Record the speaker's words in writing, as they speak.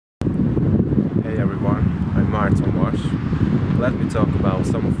let me talk about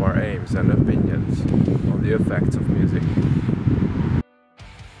some of our aims and opinions on the effects of music.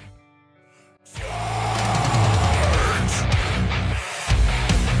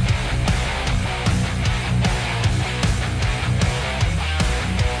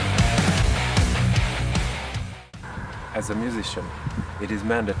 As a musician, it is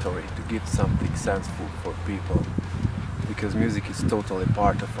mandatory to give something senseful for people, because music is totally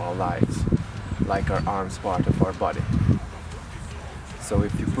part of our lives, like our arms part of our body. So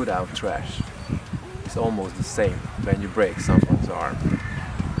if you put out trash, it's almost the same when you break someone's arm.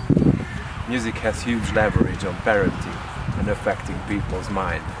 Music has huge leverage on parenting and affecting people's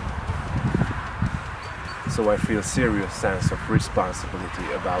mind. So I feel serious sense of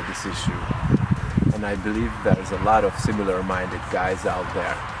responsibility about this issue. And I believe there's a lot of similar-minded guys out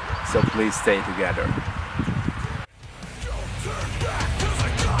there, so please stay together.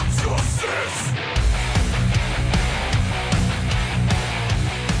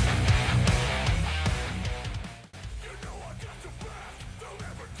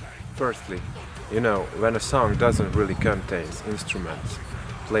 Firstly, when a song doesn't really contain instruments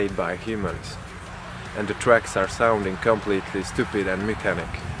played by humans, and the tracks are sounding completely stupid and mechanic,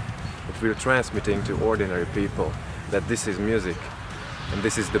 it will transmitting to ordinary people that this is music and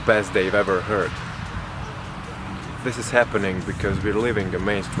this is the best they've ever heard. This is happening because we're living a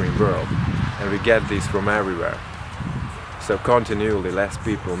mainstream world and we get this from everywhere. So continually less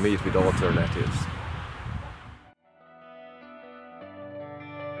people meet with alternatives.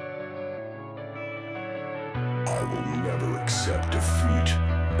 I will never accept defeat,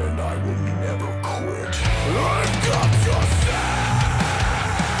 and I will never quit. I've got your sense.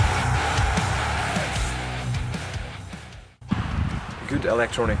 Good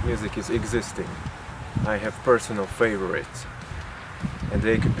electronic music is existing. I have personal favorites, and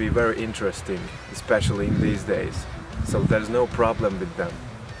they could be very interesting, especially in these days. So there's no problem with them.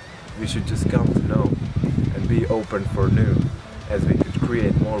 We should just come to know and be open for new, as we could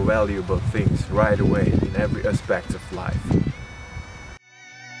create more valuable things right away in every aspect of life.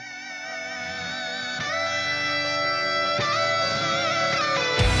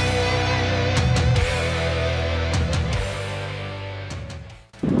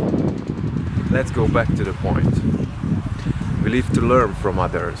 Let's go back to the point. We live to learn from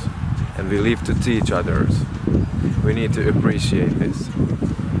others, and we live to teach others. We need to appreciate this.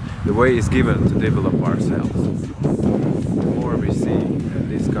 The way is given to develop ourselves. The more we see and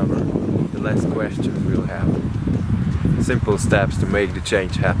discover, the less questions we'll have. Simple steps to make the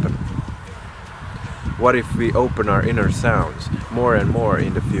change happen. What if we open our inner sounds more and more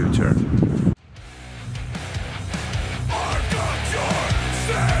in the future?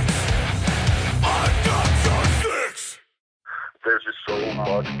 There's just so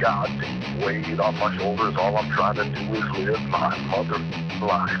much goddamn weight on my shoulders. All I'm trying to do is live my mother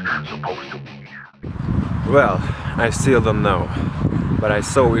life. Supposed to be. Well, I still don't know, but I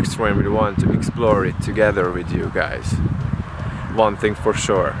so extremely want to explore it together with you guys. One thing for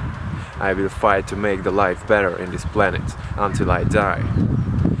sure, I will fight to make the life better in this planet until I die,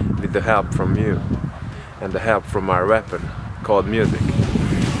 with the help from you and the help from our weapon called music.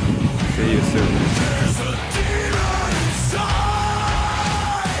 See you soon.